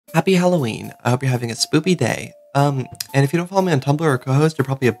Happy Halloween. I hope you're having a spoopy day. And if you don't follow me on Tumblr or co-host, you're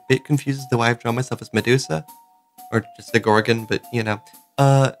probably a bit confused as to why I've drawn myself as Medusa. Or just a Gorgon, but you know.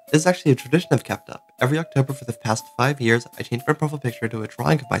 This is actually a tradition I've kept up. Every October for the past 5 years, I change my profile picture to a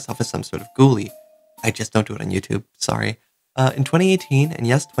drawing of myself as some sort of ghoulie. I just don't do it on YouTube, sorry. In 2018, and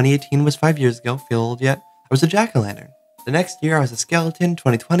yes, 2018 was 5 years ago, feel old yet, I was a jack-o'-lantern. The next year I was a skeleton,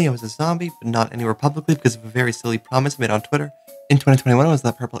 2020 I was a zombie, but not anywhere publicly because of a very silly promise made on Twitter. In 2021 I was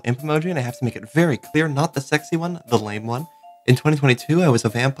that purple imp emoji, and I have to make it very clear, not the sexy one, the lame one. In 2022 I was a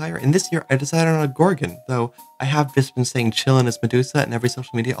vampire, and this year I decided on a Gorgon, though I have just been saying Chillin as Medusa in every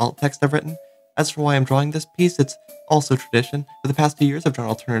social media alt text I've written. As for why I'm drawing this piece, it's also tradition. For the past 2 years I've drawn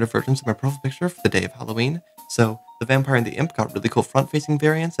alternative versions of my profile picture for the day of Halloween, so the vampire and the imp got really cool front-facing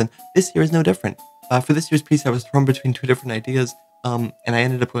variants, and this year is no different. For this year's piece, I was torn between two different ideas, and I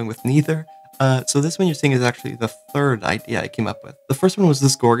ended up going with neither. So this one you're seeing is actually the third idea I came up with. The first one was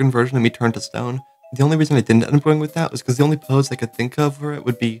this Gorgon version of me turned to stone. The only reason I didn't end up going with that was because the only pose I could think of for it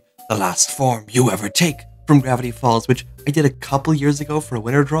would be the last form you ever take from Gravity Falls, which I did a couple years ago for a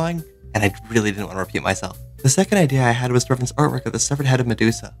winter drawing, and I really didn't want to repeat myself. The second idea I had was to reference artwork of the severed head of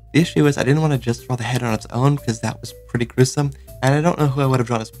Medusa. The issue is I didn't want to just draw the head on its own because that was pretty gruesome, and I don't know who I would have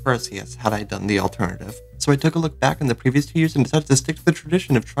drawn as Perseus had I done the alternative. So I took a look back in the previous 2 years and decided to stick to the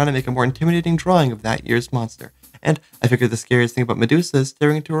tradition of trying to make a more intimidating drawing of that year's monster. And I figured the scariest thing about Medusa is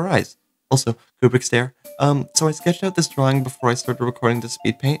staring into her eyes. Also, Kubrick stare. So I sketched out this drawing before I started recording the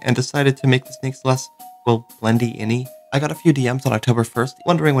Speedpaint and decided to make the snakes less, well, blendy-inny. I got a few DMs on October 1st,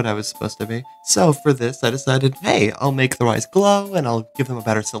 wondering what I was supposed to be. So for this, I decided, hey, I'll make their eyes glow, and I'll give them a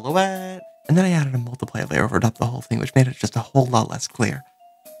better silhouette. And then I added a multiply layer over top the whole thing, which made it just a whole lot less clear.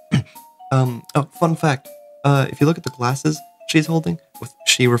 Oh, fun fact. If you look at the glasses she's holding, with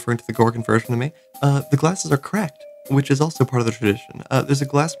she referring to the Gorgon version of me, the glasses are cracked, which is also part of the tradition. There's a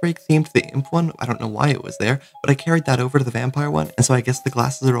glass break theme to the imp one. I don't know why it was there, but I carried that over to the vampire one, and so I guess the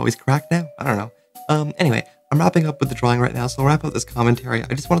glasses are always cracked now? I don't know. Anyway, I'm wrapping up with the drawing right now, so I'll wrap up this commentary.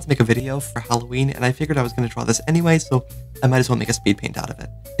 I just wanted to make a video for Halloween, and I figured I was going to draw this anyway, so I might as well make a speed paint out of it.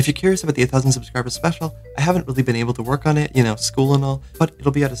 If you're curious about the 1,000 subscribers special, I haven't really been able to work on it, you know, school and all, but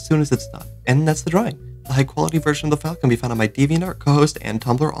it'll be out as soon as it's done. And that's the drawing. The high-quality version of the file can be found on my DeviantArt, co-host, and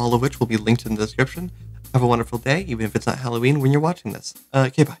Tumblr, all of which will be linked in the description. Have a wonderful day, even if it's not Halloween when you're watching this.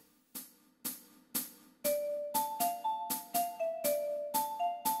 Okay, bye.